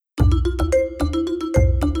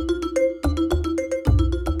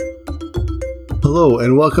Hello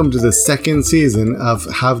and welcome to the second season of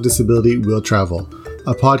Have Disability Will Travel,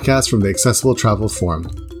 a podcast from the Accessible Travel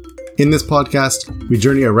Forum. In this podcast, we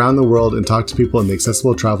journey around the world and talk to people in the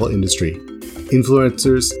accessible travel industry,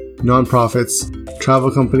 influencers, nonprofits,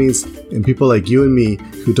 travel companies, and people like you and me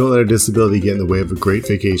who don't let our disability get in the way of a great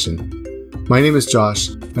vacation. My name is Josh,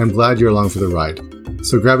 and I'm glad you're along for the ride.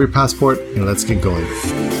 So grab your passport and let's get going.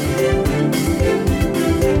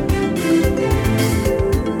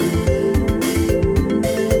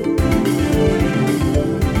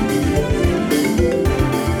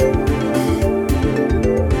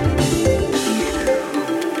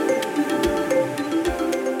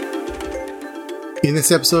 In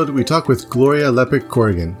this episode, we talk with Gloria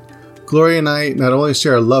Lepik-Corrigan. Gloria and I not only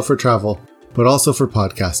share a love for travel, but also for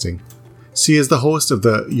podcasting. She is the host of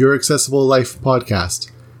the Your Accessible Life podcast,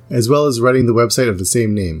 as well as writing the website of the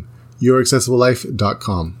same name,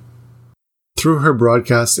 youraccessiblelife.com. Through her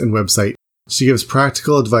broadcast and website, she gives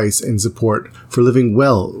practical advice and support for living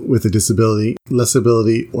well with a disability, less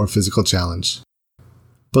ability, or physical challenge.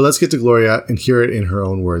 But let's get to Gloria and hear it in her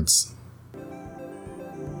own words.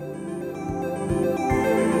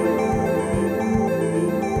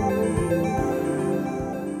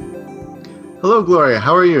 Hello, Gloria.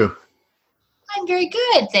 How are you? I'm very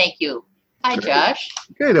good, thank you. Hi, Josh.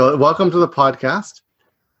 Good. Welcome to the podcast.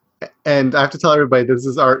 And I have to tell everybody, this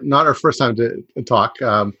is not our first time to talk.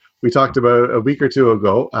 We talked about a week or two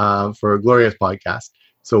ago for Gloria's podcast.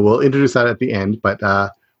 So we'll introduce that at the end, but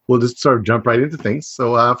we'll just sort of jump right into things.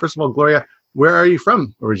 So first of all, Gloria, where are you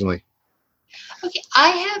from originally? Okay, I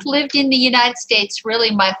have lived in the United States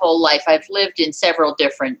really my whole life. I've lived in several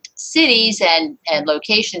different cities and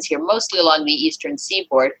locations here, mostly along the eastern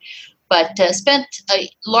seaboard, but spent a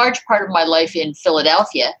large part of my life in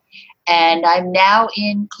Philadelphia, and I'm now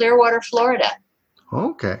in Clearwater, Florida.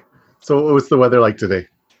 Okay. So what's the weather like today?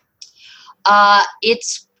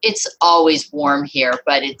 It's always warm here,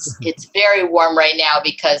 but it's very warm right now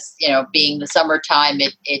because, being the summertime,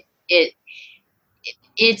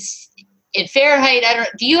 it's in Fahrenheit.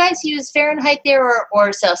 Do you guys use Fahrenheit there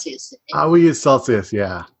or Celsius? We use Celsius,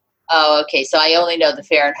 yeah. Oh, okay. So I only know the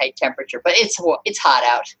Fahrenheit temperature, but it's hot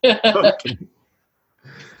out. Okay.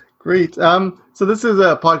 Great. So this is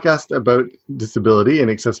a podcast about disability and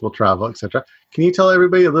accessible travel, etc. Can you tell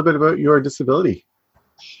everybody a little bit about your disability?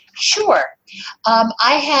 Sure.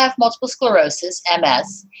 I have multiple sclerosis,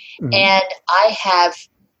 MS, and I have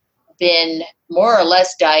been more or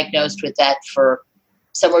less diagnosed with that for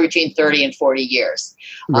somewhere between 30 and 40 years.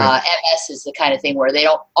 Right. MS is the kind of thing where they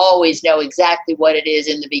don't always know exactly what it is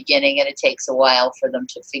in the beginning, and it takes a while for them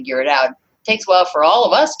to figure it out. It takes a while for all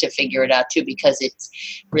of us to figure it out, too, because it's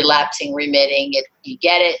relapsing, remitting. You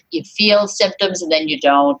get it, you feel symptoms, and then you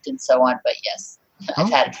don't, and so on. But yes, I've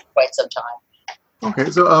had it for quite some time.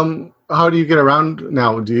 Okay, so how do you get around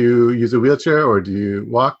now? Do you use a wheelchair or do you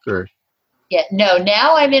walk or? Yeah, no,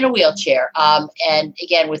 now I'm in a wheelchair. And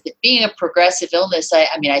again, with it being a progressive illness,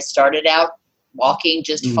 I started out walking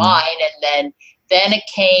just fine, and then a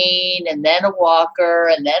cane, and then a walker,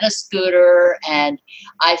 and then a scooter. And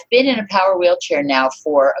I've been in a power wheelchair now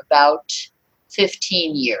for about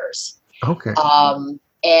 15 years. Okay.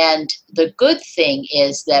 And the good thing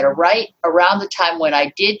is that right around the time when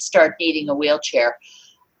I did start needing a wheelchair,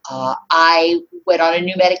 I went on a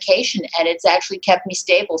new medication, and it's actually kept me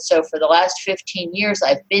stable. So for the last 15 years,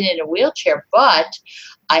 I've been in a wheelchair, but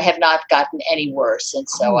I have not gotten any worse. And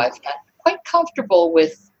so I've gotten quite comfortable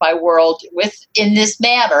with my world in this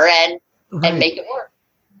manner and make it work.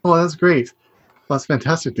 Oh, that's great. Well, that's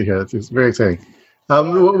fantastic to hear. It's very exciting.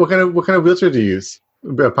 What kind of wheelchair do you use?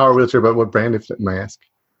 A power wheelchair, but what brand, if I may ask?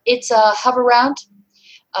 It's a Hoveround.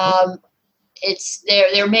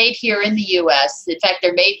 They're made here in the U.S. In fact,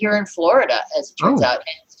 they're made here in Florida, as it turns out.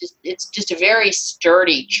 And it's just a very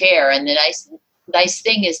sturdy chair. And the nice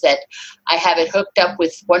thing is that I have it hooked up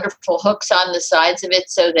with wonderful hooks on the sides of it,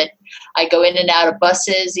 so that I go in and out of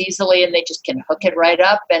buses easily, and they just can hook it right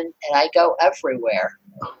up, and I go everywhere.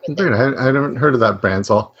 Great. I haven't heard of that brand,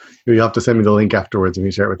 so you'll have to send me the link afterwards and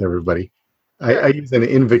you share it with everybody. I use an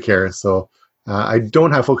Invicare, so I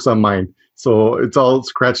don't have hooks on mine. So it's all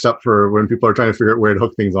scratched up for when people are trying to figure out where to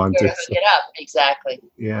hook things on to. Hook it up, exactly.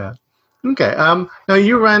 Yeah. Okay. Now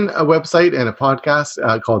you run a website and a podcast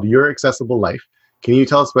called Your Accessible Life. Can you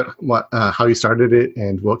tell us about how you started it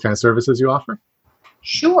and what kind of services you offer?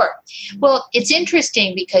 Sure. Well, it's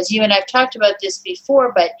interesting because you and I've talked about this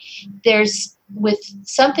before, but there's with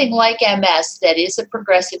something like MS that is a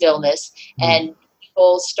progressive illness, and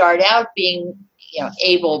people start out being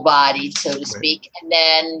able-bodied, so to speak, and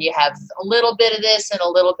then you have a little bit of this and a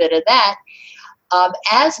little bit of that.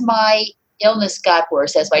 As my illness got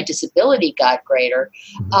worse, as my disability got greater,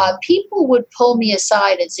 people would pull me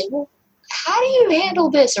aside and say, well, how do you handle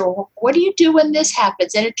this? Or what do you do when this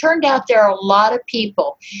happens? And it turned out there are a lot of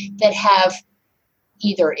people that have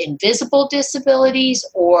either invisible disabilities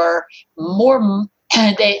or more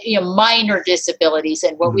minor disabilities,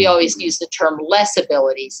 and what we always use the term less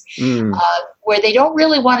abilities, where they don't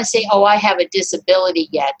really want to say, oh, I have a disability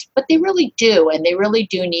yet, but they really do, and they really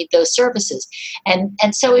do need those services.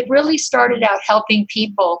 And so it really started out helping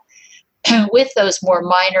people with those more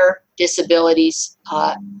minor disabilities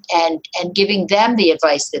and giving them the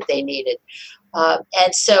advice that they needed.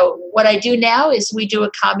 And so what I do now is we do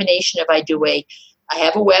a combination of, I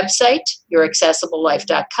have a website,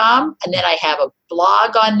 youraccessiblelife.com, and then I have a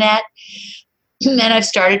blog on that. And then I've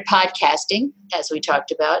started podcasting, as we talked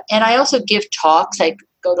about. And I also give talks. I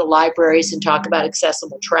go to libraries and talk about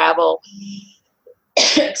accessible travel.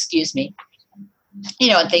 Excuse me.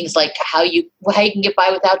 And things like how you can get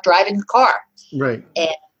by without driving a car. Right.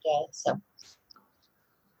 And so,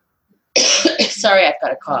 sorry, I've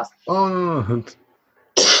got a cough. Oh, no.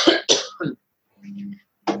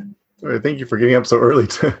 Sorry, thank you for getting up so early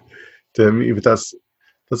to meet with us.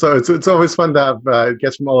 So it's always fun to have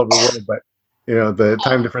guests from all over the world, but the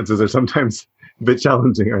time differences are sometimes a bit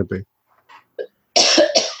challenging, aren't they?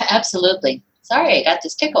 Absolutely. Sorry, I got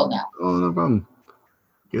this tickle now. Oh, no problem.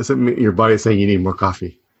 I guess your body's saying you need more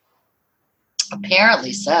coffee.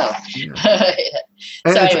 Apparently so. Yeah.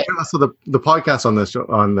 And so, anyway. So the podcast on the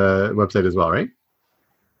website as well, right?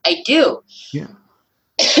 I do. Yeah.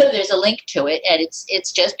 There's a link to it, and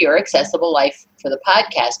it's just Your Accessible Life for the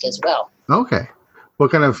podcast as well. Okay.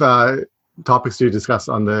 What kind of topics do you discuss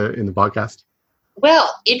in the podcast?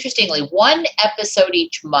 Well, interestingly, one episode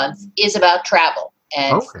each month is about travel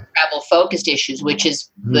and travel-focused issues, which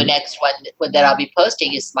is the next one that I'll be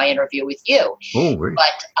posting is my interview with you. Oh, great.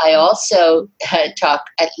 But I also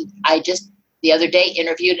I just the other day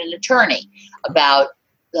interviewed an attorney about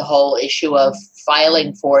the whole issue of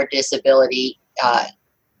filing for disability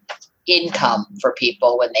income for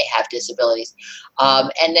people when they have disabilities.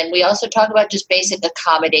 And then we also talk about just basic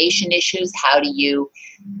accommodation issues. How do you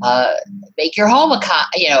make your home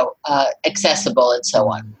accessible and so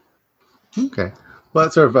on. Okay. Well,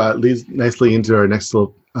 that sort of leads nicely into our next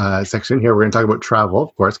little section here. We're going to talk about travel,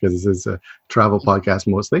 of course, because this is a travel podcast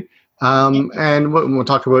mostly. And we'll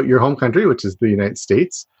talk about your home country, which is the United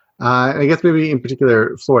States. And I guess maybe in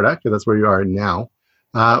particular Florida, because that's where you are now.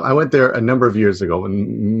 I went there a number of years ago,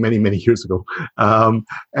 many, many years ago.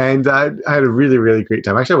 And I had a really, really great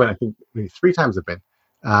time. Actually, I went, I think, maybe 3 times I've been.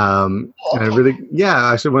 And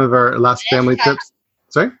actually one of our last family trips.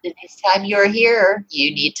 Sorry? The next time you're here,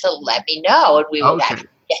 you need to let me know, and we will actually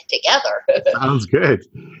get together. Sounds good.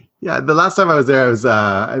 Yeah, the last time I was there, I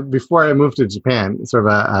was before I moved to Japan, sort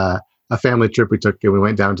of a family trip we took, and we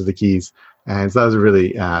went down to the Keys. And so that was a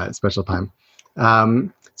really special time.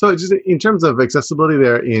 So just in terms of accessibility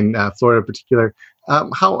there in Florida in particular,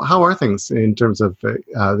 how are things in terms of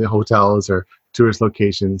the hotels or tourist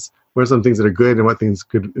locations? What are some things that are good and what things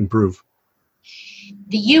could improve?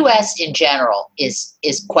 The U.S. in general is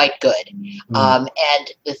quite good.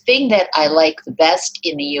 And the thing that I like the best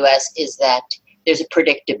in the U.S. is that there's a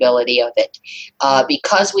predictability of it.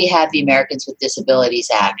 Because we have the Americans with Disabilities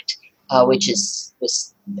Act, which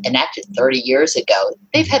was enacted 30 years ago,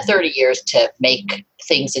 they've had 30 years to make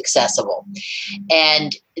things accessible.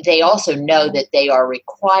 And they also know that they are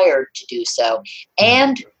required to do so.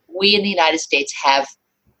 And we in the United States have,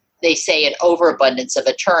 they say, an overabundance of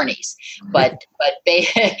attorneys, but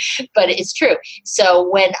it's true. So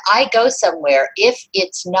when I go somewhere, if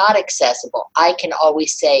it's not accessible, I can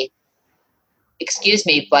always say, excuse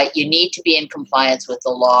me, but you need to be in compliance with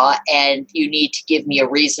the law and you need to give me a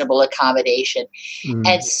reasonable accommodation.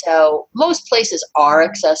 And so most places are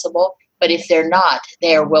accessible, but if they're not,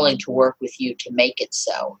 they are willing to work with you to make it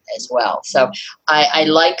so as well. So I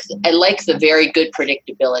like the very good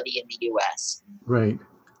predictability in the U.S. Right.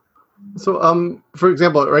 So, for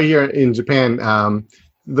example, right here in Japan,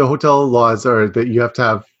 the hotel laws are that you have to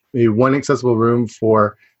have maybe one accessible room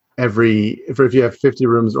for if you have 50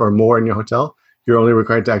 rooms or more in your hotel, you're only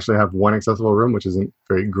required to actually have one accessible room, which isn't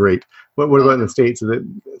very great. What about in the States? Is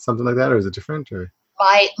it something like that, or is it different? Or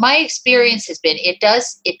my experience has been it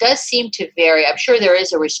does seem to vary. I'm sure there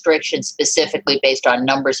is a restriction specifically based on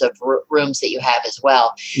numbers of rooms that you have as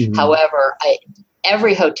well. However,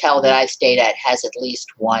 every hotel that I've stayed at has at least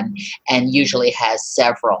one and usually has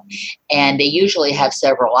several. And they usually have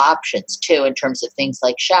several options, too, in terms of things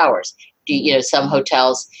like showers. Some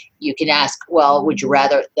hotels you can ask, well,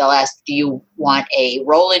 they'll ask, do you want a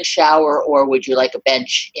roll-in shower or would you like a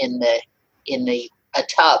bench in the a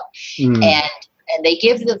tub, Mm. and they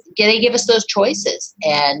give us those choices,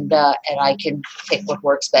 and I can pick what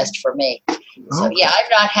works best for me. So Okay. yeah,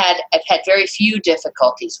 I've had very few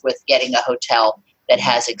difficulties with getting a hotel that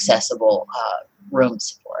has accessible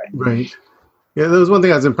rooms for it. Right. Yeah, that was one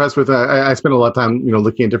thing I was impressed with. I spent a lot of time,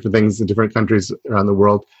 looking at different things in different countries around the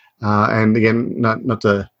world. And again, not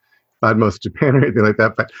to badmouth Japan or anything like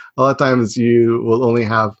that, but a lot of times you will only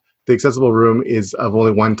have the accessible room is of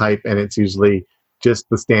only one type, and it's usually just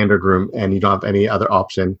the standard room, and you don't have any other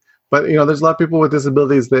option. But there's a lot of people with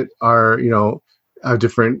disabilities that are, have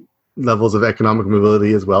different levels of economic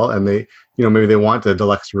mobility as well, and they, maybe they want a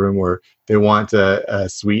deluxe room or they want a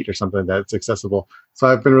suite or something that's accessible. So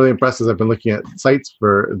I've been really impressed as I've been looking at sites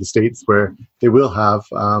for the States where they will have,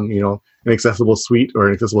 an accessible suite or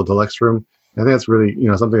an accessible deluxe room. I think that's really,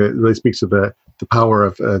 something that really speaks to the power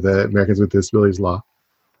of the Americans with Disabilities Law.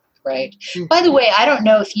 Right. By the way, I don't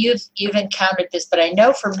know if you've encountered this, but I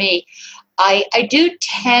know for me, I do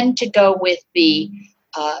tend to go with the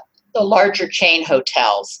larger chain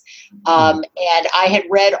hotels. And I had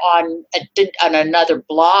read on another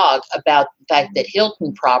blog about the fact that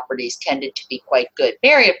Hilton properties tended to be quite good.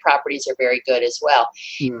 Marriott properties are very good as well.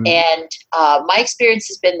 Mm. And my experience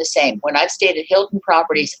has been the same. When I've stayed at Hilton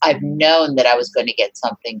properties, I've known that I was going to get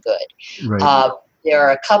something good. Right. There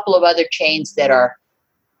are a couple of other chains that are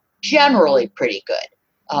generally pretty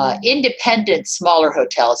good. Independent, smaller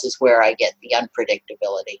hotels is where I get the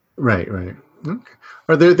unpredictability. Right. Okay.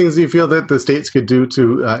 Are there things you feel that the states could do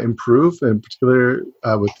to improve, in particular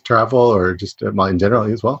with travel or just in general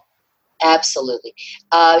as well? Absolutely.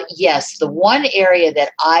 Yes, the one area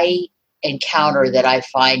that I encounter that I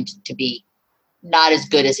find to be not as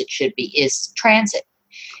good as it should be is transit,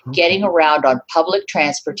 getting around on public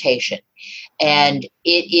transportation. And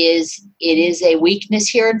it is a weakness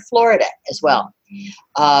here in Florida as well.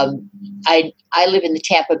 I live in the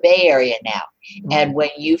Tampa Bay area now, and when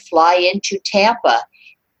you fly into Tampa,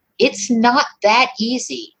 it's not that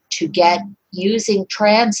easy to get using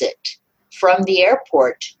transit from the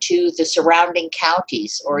airport to the surrounding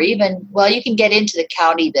counties, or even, well, you can get into the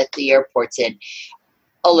county that the airport's in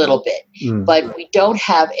a little bit, but we don't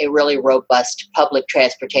have a really robust public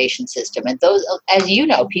transportation system. And those, as you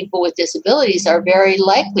know, people with disabilities are very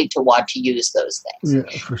likely to want to use those things.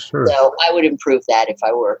 Yeah, for sure. So I would improve that if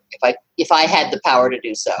I had the power to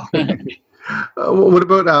do so. What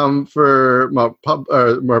about for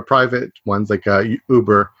more private ones like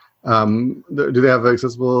Uber? Do they have wheelchair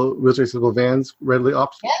accessible vans readily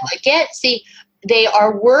optional? Yeah, again, see, they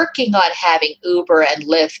are working on having Uber and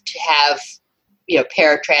Lyft to have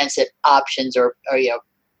paratransit options or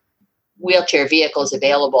wheelchair vehicles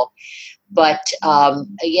available. But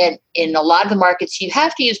again, in a lot of the markets, you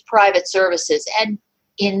have to use private services, and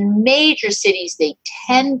in major cities, they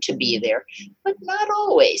tend to be there, but not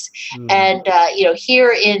always. And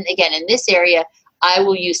here in this area, I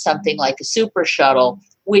will use something like a Super Shuttle,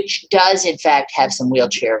 which does in fact have some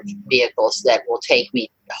wheelchair vehicles that will take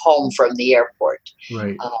me home from the airport.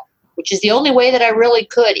 Right. Which is the only way that I really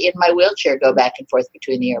could in my wheelchair go back and forth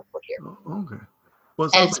between the airport here. Okay. Well,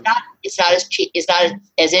 and it's not as cheap, it's not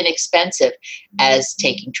as inexpensive as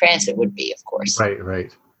taking transit would be, of course.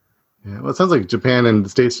 Right. Yeah. Well, it sounds like Japan and the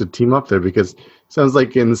States should team up there, because it sounds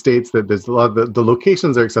like in the States that there's a lot of the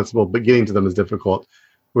locations are accessible, but getting to them is difficult.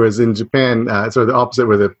 Whereas in Japan, it's sort of the opposite,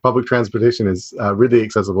 where the public transportation is really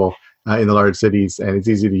accessible in the large cities, and it's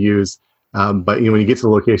easy to use. But when you get to the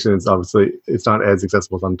location, it's not as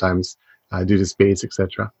accessible sometimes due to space,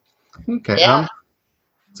 etc. Okay. Yeah.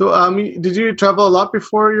 So did you travel a lot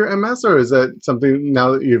before your MS, or is that something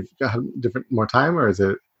now that you've got more time, or is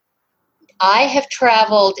it? I have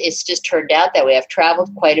traveled. It's just turned out that way. I've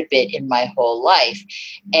traveled quite a bit in my whole life,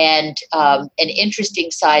 and an interesting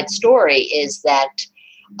side story is that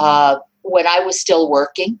when I was still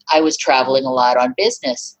working, I was traveling a lot on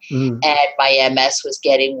business, and my MS was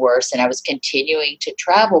getting worse, and I was continuing to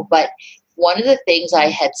travel. But one of the things I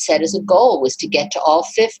had set as a goal was to get to all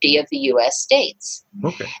 50 of the U.S. states.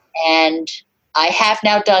 Okay. And I have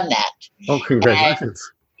now done that. Oh, congratulations.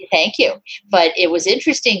 Thank you. But it was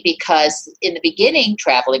interesting because in the beginning,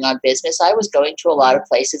 traveling on business, I was going to a lot of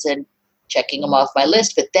places and checking them off my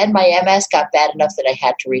list. But then my MS got bad enough that I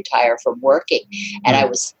had to retire from working, and I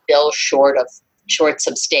was still short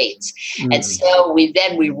some states. And so we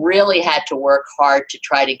really had to work hard to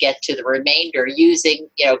try to get to the remainder using,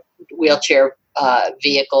 wheelchair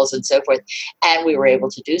vehicles and so forth. And we were able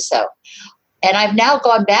to do so. And I've now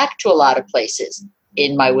gone back to a lot of places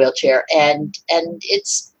in my wheelchair, and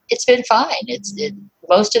it's been fine.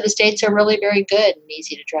 Most of the states are really very good and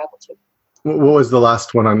easy to travel to. What was the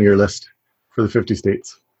last one on your list for the 50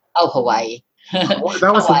 states? Oh, Hawaii. Oh,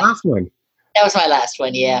 that was the Oh, last one. that was my last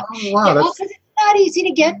one. Yeah. Oh, wow. Yeah. Well, That's because it's not easy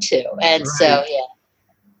to get to. And right. so,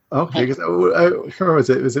 Okay. yeah. Because I can't remember,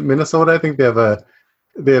 is it Minnesota? I think they have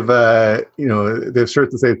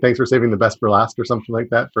shirts that say "Thanks for saving the best for last" or something like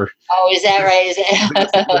that. For Oh, is that right? Is I think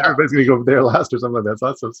it's, it? everybody's going to go there last or something like that. So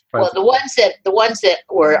that's so Well, surprising. the ones that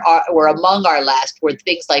were among our last were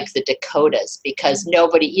things like the Dakotas, because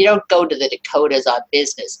you don't go to the Dakotas on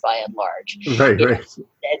business by and large, Right. you know. Right.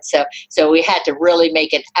 And so we had to really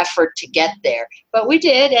make an effort to get there, but we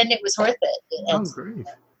did, and it was worth it. Oh, And great.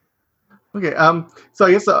 Okay. So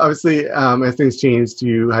I guess obviously, as things changed,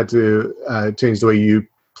 you had to change the way you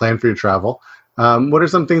plan for your travel. What are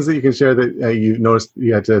some things that you can share that you noticed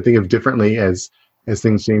you had to think of differently as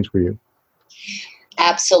things change for you?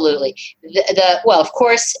 absolutely, well, of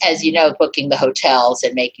course, as you know, booking the hotels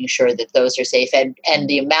and making sure that those are safe, and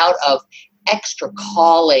the amount of extra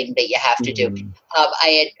calling that you have to do. Mm,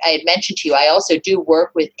 I had mentioned to you, I also do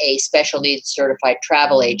work with a special needs certified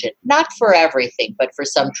travel agent, not for everything, but for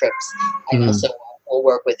some trips. I mm, also will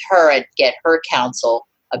work with her and get her counsel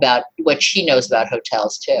about what she knows about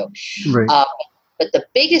hotels too. right. Um, but the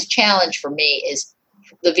biggest challenge for me is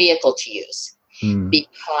the vehicle to use, Mm,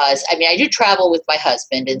 because I mean I do travel with my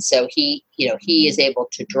husband, and so he is able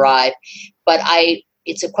to drive, but I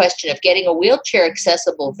it's a question of getting a wheelchair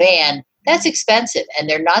accessible van. That's expensive, and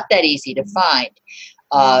they're not that easy to find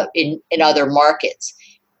in other markets.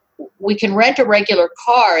 We can rent a regular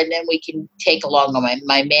car, and then we can take along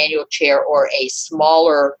my manual chair or a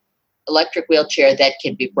smaller electric wheelchair that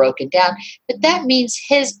can be broken down. But that means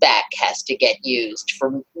his back has to get used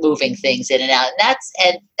for moving things in and out,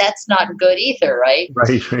 and that's not good either, right?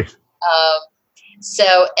 right. Right. Um,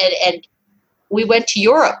 so we went to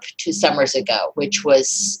Europe 2 summers ago, which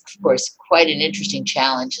was, of course, quite an interesting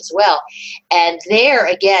challenge as well. And there,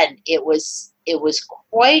 again, it was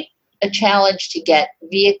quite a challenge to get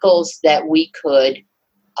vehicles that we could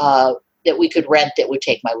rent that would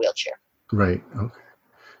take my wheelchair. Right. Okay.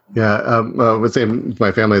 Yeah. With same with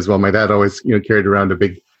my family as well. My dad always carried around a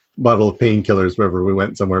big bottle of painkillers wherever we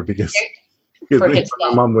went somewhere because For my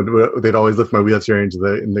himself. mom would they'd always lift my wheelchair into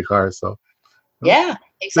the car. So. Yeah, So you,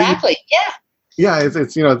 exactly. Yeah, yeah,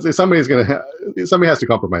 somebody has to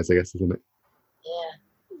compromise, I guess, isn't it?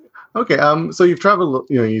 yeah. Okay. So you've traveled,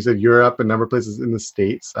 you said Europe, a number of places in the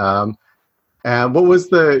States. And what was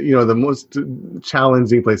the most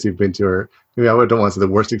challenging place you've been to, or maybe I don't want to say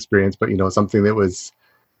the worst experience, but something that was,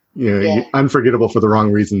 Yeah, unforgettable for the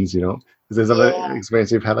wrong reasons. Is there some yeah.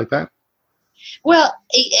 experience you've had like that? Well,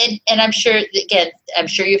 and I'm sure, again, I'm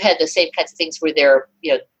sure you've had the same kinds of things where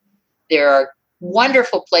there are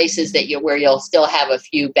wonderful places where you'll still have a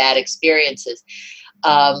few bad experiences.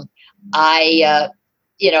 Um, I,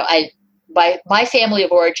 I my family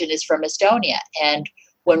of origin is from Estonia, and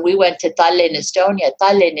when we went to Tallinn, Estonia,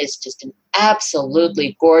 Tallinn is just an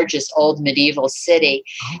absolutely gorgeous old medieval city.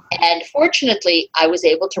 And fortunately, I was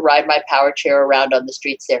able to ride my power chair around on the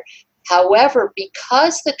streets there. However,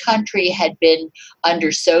 because the country had been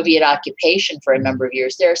under Soviet occupation for a number of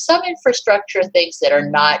years, there are some infrastructure things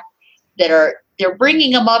they're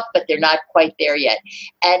bringing them up, but they're not quite there yet.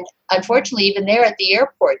 And unfortunately, even there at the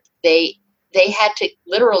airport, they had to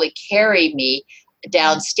literally carry me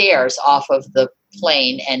downstairs off of the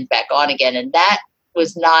plane and back on again, and that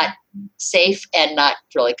was not safe and not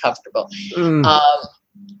really comfortable. Mm. Um,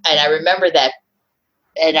 and I remember that,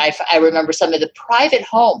 and I remember some of the private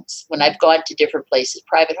homes when I've gone to different places.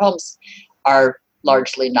 Private homes are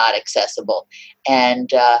largely not accessible,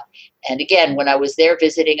 and again, when I was there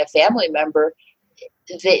visiting a family member,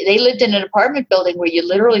 they lived in an apartment building where you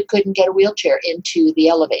literally couldn't get a wheelchair into the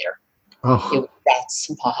elevator. It Oh, was that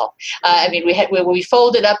small. I mean, when we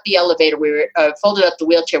folded up the elevator, folded up the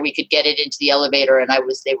wheelchair. We could get it into the elevator, and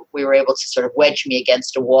we were able to sort of wedge me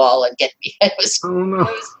against a wall and get me. oh It no.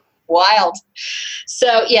 was wild.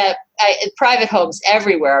 So yeah, private homes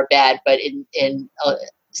everywhere are bad, but in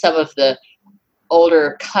some of the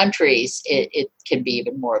older countries, it can be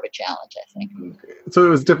even more of a challenge, I think. So it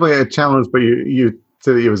was definitely a challenge, but you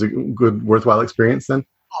said it was a good, worthwhile experience then.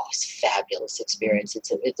 Oh, it's a fabulous experience.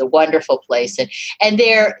 It's a wonderful place, and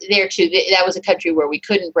there too. That was a country where we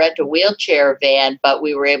couldn't rent a wheelchair van, but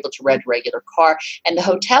we were able to rent a regular car. And the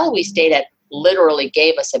hotel we stayed at literally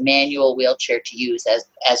gave us a manual wheelchair to use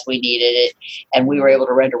as we needed it, and we were able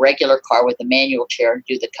to rent a regular car with a manual chair and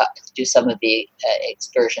do some of the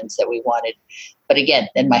excursions that we wanted. But again,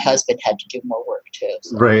 then my husband had to do more work too.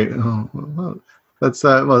 So Right. Oh, well, that's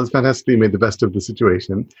fantastic. You made the best of the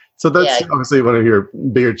situation. So yeah. that's obviously one of your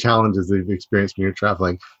bigger challenges that you've experienced when you're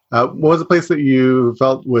traveling. What was a place that you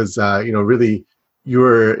felt was, really you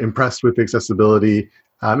were impressed with the accessibility?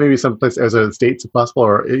 Maybe someplace outside of the States if possible,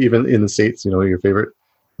 or even in the States, your favorite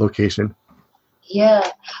location. Yeah.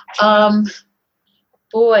 Um,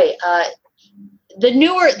 boy, the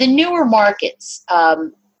newer markets,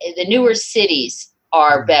 the newer cities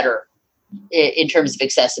are better in terms of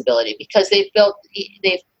accessibility because they've built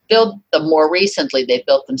them more recently. They've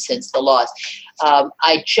built them since the laws.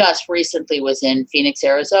 I just recently was in Phoenix,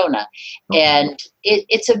 Arizona, and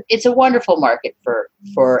it's a wonderful market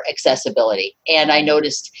for accessibility. And I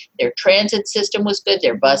noticed their transit system was good.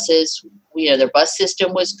 Their buses, their bus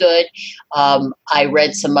system was good. I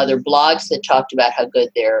read some other blogs that talked about how good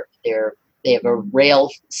they have a rail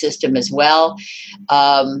system as well,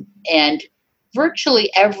 and virtually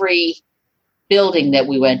every building that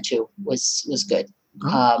we went to was good.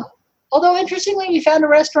 Although interestingly, we found a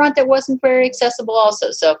restaurant that wasn't very accessible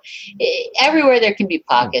also. So everywhere there can be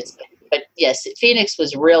pockets, but yes, Phoenix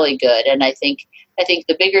was really good. And I think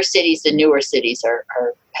the bigger cities, the newer cities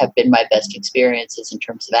have been my best experiences in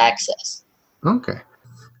terms of access. Okay.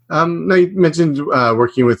 Now you mentioned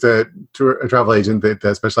working with a travel agent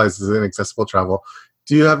that specializes in accessible travel.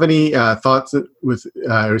 Do you have any thoughts with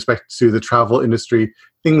respect to the travel industry,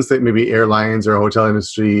 things that maybe airlines or hotel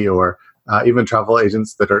industry or even travel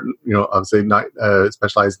agents that are, obviously not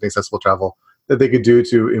specialized in accessible travel, that they could do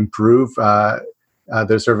to improve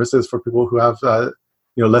their services for people who have,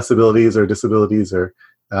 less abilities or disabilities or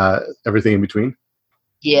everything in between?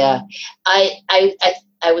 Yeah, I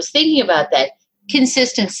was thinking about that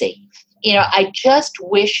consistency. I just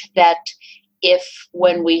wish that if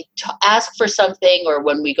when we ask for something or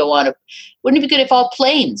when we go on wouldn't it be good if all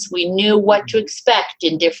planes we knew what to expect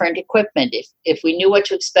in different equipment, if we knew what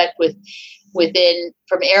to expect within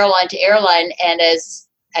from airline to airline, and as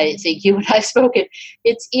I think you and I have spoken,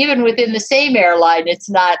 it's even within the same airline, it's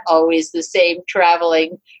not always the same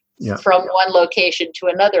traveling from one location to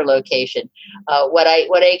another location. What I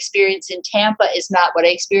experience in Tampa is not what I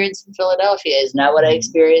experience in Philadelphia, is not what I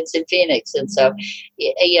experience in Phoenix. And so,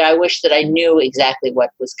 I wish that I knew exactly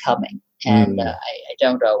what was coming. And I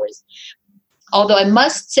don't always. Although I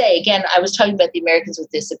must say, again, I was talking about the Americans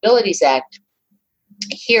with Disabilities Act.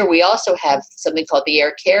 Here we also have something called the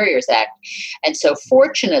Air Carriers Act. And so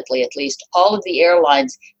fortunately, at least, all of the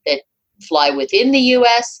airlines that fly within the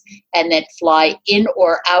U.S. and that fly in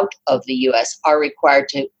or out of the U.S. are required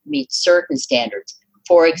to meet certain standards.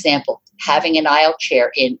 For example, having an aisle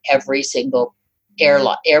chair in every single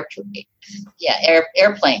airplane.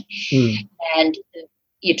 And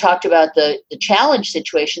you talked about the challenge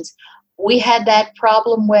situations. We had that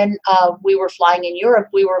problem when we were flying in Europe.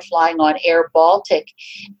 We were flying on Air Baltic,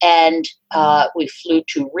 and we flew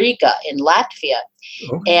to Riga in Latvia.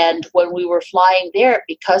 Okay. And when we were flying there,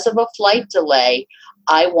 because of a flight delay,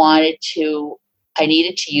 I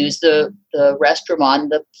needed to use the restroom on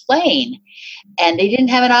the plane, and they didn't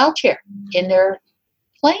have an aisle chair in their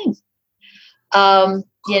plane. And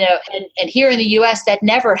here in the U.S., that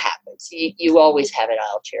never happens. You always have an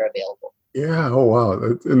aisle chair available. Yeah. Oh, wow.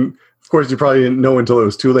 And of course, you probably didn't know until it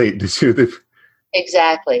was too late, did you?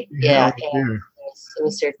 Exactly. Yeah. It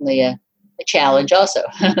was certainly a challenge also.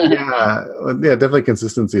 Yeah, definitely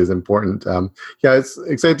consistency is important. It's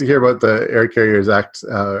exciting to hear about the Air Carriers Act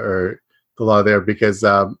or the law there because,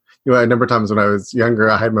 a number of times when I was younger,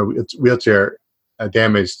 I had my wheelchair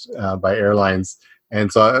damaged by airlines.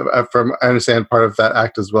 And so I understand part of that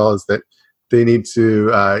act as well is that they need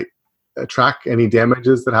to track any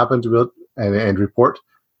damages that happen to and report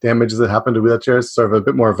damages that happen to wheelchairs, sort of a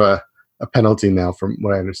bit more of a penalty now from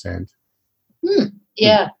what I understand.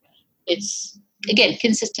 Yeah. It's, again,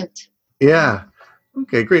 consistent. Yeah.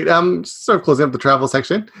 Okay, great. Just sort of closing up the travel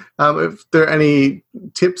section. If there are any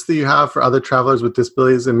tips that you have for other travelers with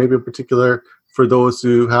disabilities, and maybe in particular for those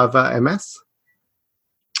who have MS?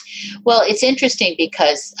 Well, it's interesting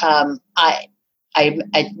because I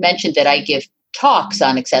mentioned that I give talks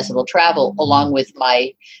on accessible travel along with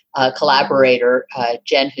my collaborator,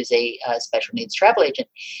 Jen, who's a special needs travel agent.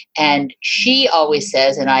 And she always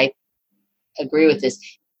says, and I agree with this,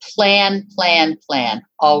 plan.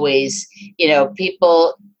 Always,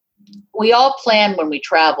 people, we all plan when we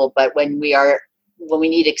travel, but when we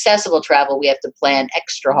need accessible travel, we have to plan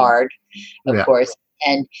extra hard, of course.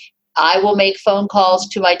 And I will make phone calls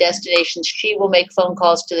to my destinations. She will make phone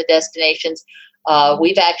calls to the destinations.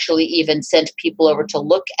 We've actually even sent people over to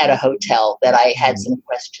look at a hotel that I had some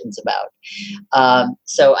questions about.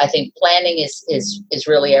 So I think planning is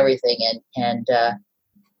really everything. And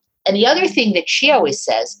the other thing that she always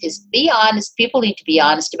says is be honest. People need to be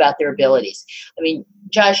honest about their abilities. I mean,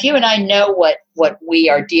 Josh, you and I know what we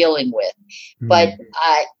are dealing with, but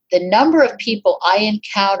the number of people I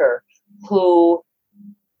encounter who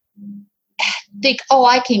think, oh,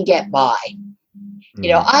 I can get by. You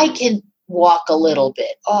know, I can walk a little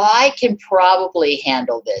bit. Oh, I can probably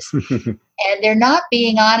handle this. And they're not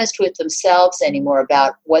being honest with themselves anymore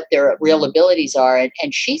about what their real abilities are.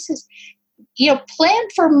 And she says, you know, plan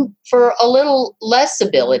for a little less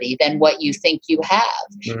ability than what you think you have.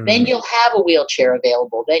 Then you'll have a wheelchair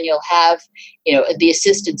available. Then you'll have, you know, the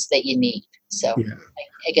assistance that you need. So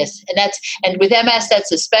I guess, and with MS,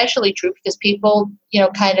 that's especially true because people, you know,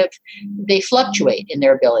 kind of, they fluctuate in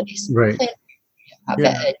their abilities. Right. At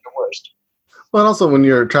your worst. Well, and also when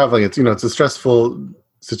you're traveling, it's, you know, it's a stressful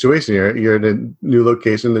situation. You're in a new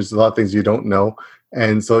location. There's a lot of things you don't know.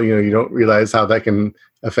 And so, you know, you don't realize how that can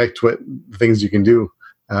affect what things you can do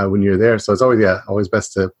when you're there. So it's always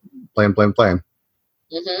best to plan.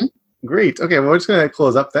 Mm-hmm. Great. Okay. Well, we're just going to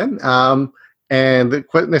close up then. And the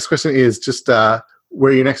next question is just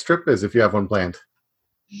where your next trip is, if you have one planned.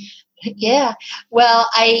 Yeah. Well,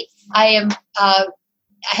 I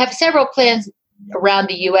have several plans around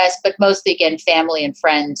the U.S., but mostly, again, family and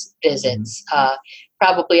friends visits,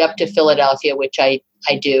 probably up to Philadelphia, which I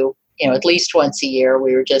do, you know, at least once a year.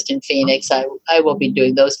 We were just in Phoenix. I will be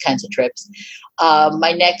doing those kinds of trips.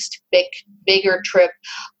 My next bigger trip,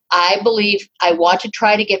 I believe I want to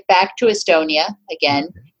try to get back to Estonia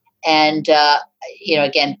again. And, you know,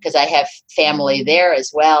 again, because I have family there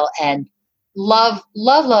as well, and love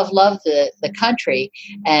the country,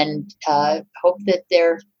 and hope that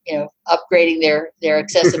they're, you know, upgrading their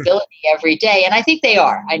accessibility every day. And I think they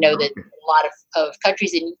are. I know that a lot of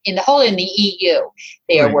countries in the EU,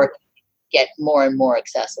 they are working to get more and more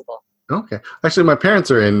accessible. Okay. Actually, my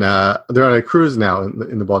parents are they're on a cruise now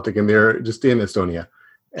in the Baltic, and they're just in Estonia.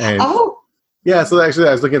 And yeah, so actually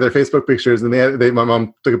I was looking at their Facebook pictures, and my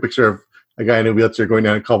mom took a picture of a guy in a wheelchair going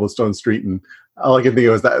down a cobblestone street, and all I can think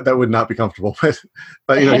of is that would not be comfortable. But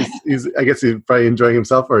you know, he's I guess he's probably enjoying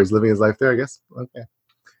himself, or he's living his life there, I guess. Okay.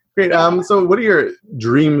 Great. So what are your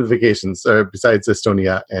dream vacations besides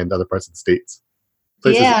Estonia and other parts of the States?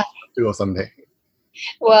 Places to go someday.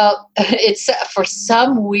 Well, it's for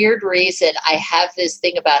some weird reason, I have this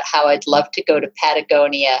thing about how I'd love to go to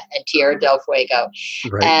Patagonia and Tierra del Fuego.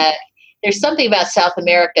 Right. There's something about South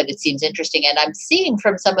America that seems interesting. And I'm seeing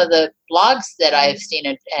from some of the blogs that I've seen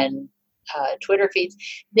and Twitter feeds,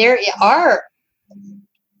 there are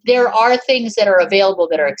things that are available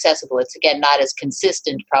that are accessible. It's, again, not as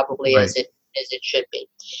consistent probably as it should be.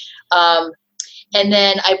 And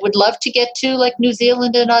then I would love to get to like New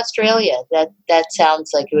Zealand and Australia. That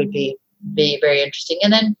sounds like it would be very interesting.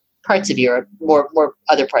 And then parts of Europe, more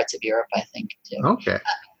other parts of Europe, I think, too. Okay.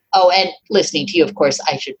 And listening to you, of course,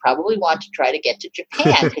 I should probably want to try to get to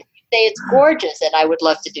Japan. You say it's gorgeous, and I would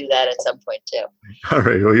love to do that at some point, too. All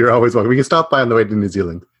right. Well, you're always welcome. We can stop by on the way to New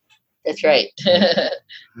Zealand. That's right.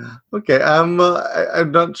 Okay. Well,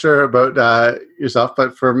 I'm not sure about yourself,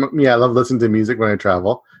 but for me, I love listening to music when I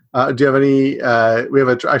travel. Do you have any? We have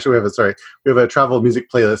a travel music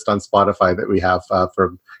playlist on Spotify that we have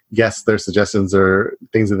for guests, their suggestions or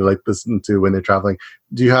things that they like to listen to when they're traveling.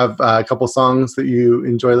 Do you have a couple songs that you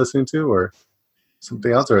enjoy listening to, or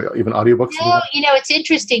something else, or even audiobooks? No, you know, it's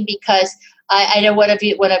interesting because I know one of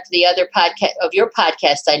the other your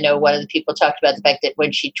podcasts. I know one of the people talked about the fact that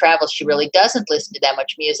when she travels, she really doesn't listen to that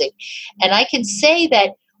much music, and I can say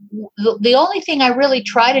that the only thing I really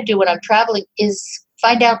try to do when I'm traveling is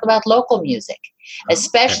find out about local music,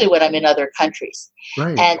 especially when I'm in other countries.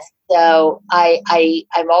 Right. And so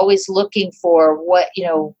I'm always looking for what, you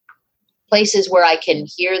know, places where I can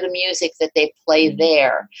hear the music that they play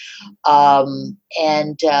there. And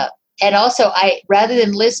also rather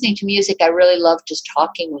than listening to music, I really love just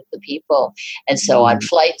talking with the people. And so on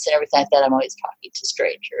flights and everything like that, I'm always talking to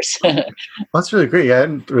strangers. That's really great. Yeah, I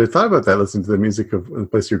hadn't really thought about that, listening to the music of the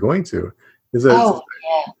place you're going to.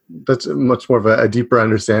 That's much more of a deeper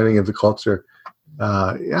understanding of the culture.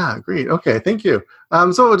 Yeah, great. Okay, thank you.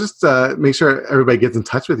 So we'll just make sure everybody gets in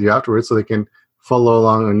touch with you afterwards so they can follow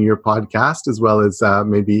along on your podcast, as well as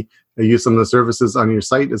maybe use some of the services on your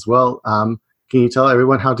site as well. Can you tell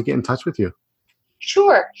everyone how to get in touch with you?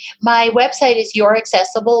 Sure. My website is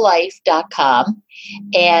youraccessiblelife.com,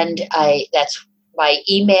 and that's my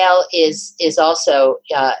email is also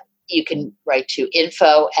you can write to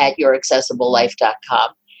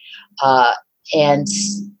info@youraccessiblelife.com. And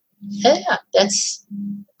yeah, that's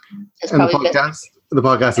probably the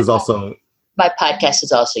podcast is also. My podcast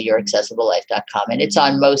is also youraccessiblelife.com, and it's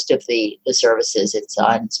on most of the services. It's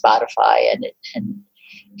on Spotify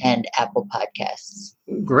and Apple Podcasts.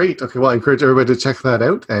 Great. Okay. Well, I encourage everybody to check that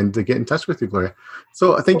out and to get in touch with you, Gloria.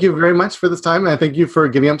 So thank you very much for this time. And thank you for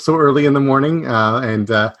getting up so early in the morning and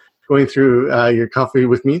going through your coffee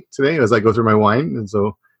with me today as I go through my wine. And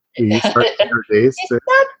so we start our days. It's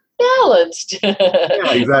not balanced.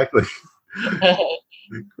 Yeah, exactly.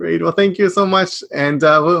 Great. Well, thank you so much. And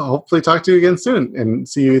we'll hopefully talk to you again soon and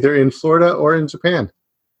see you either in Florida or in Japan.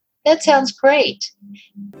 That sounds great.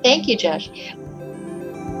 Thank you, Josh.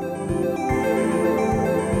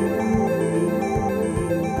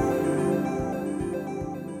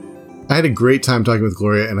 I had a great time talking with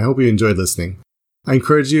Gloria, and I hope you enjoyed listening. I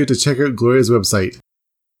encourage you to check out Gloria's website,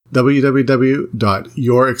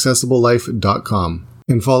 www.youraccessiblelife.com,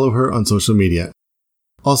 and follow her on social media.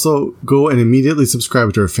 Also, go and immediately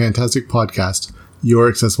subscribe to her fantastic podcast, Your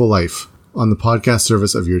Accessible Life, on the podcast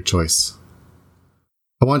service of your choice.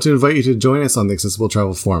 I want to invite you to join us on the Accessible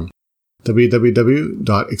Travel Forum,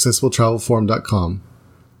 www.accessibletravelforum.com.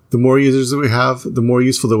 The more users that we have, the more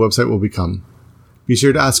useful the website will become. Be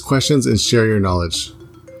sure to ask questions and share your knowledge.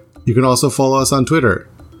 You can also follow us on Twitter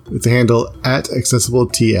with the handle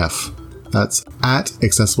 @AccessibleTF. That's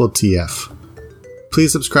 @AccessibleTF.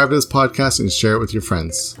 Please subscribe to this podcast and share it with your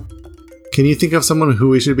friends. Can you think of someone who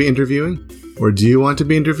we should be interviewing? Or do you want to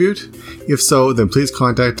be interviewed? If so, then please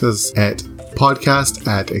contact us at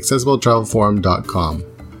podcast@accessibletravelforum.com.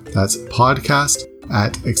 That's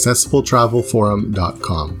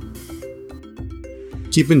podcast@accessibletravelforum.com.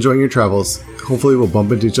 Keep enjoying your travels. Hopefully we'll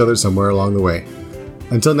bump into each other somewhere along the way.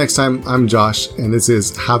 Until next time, I'm Josh, and this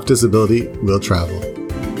is Have Disability, Will Travel.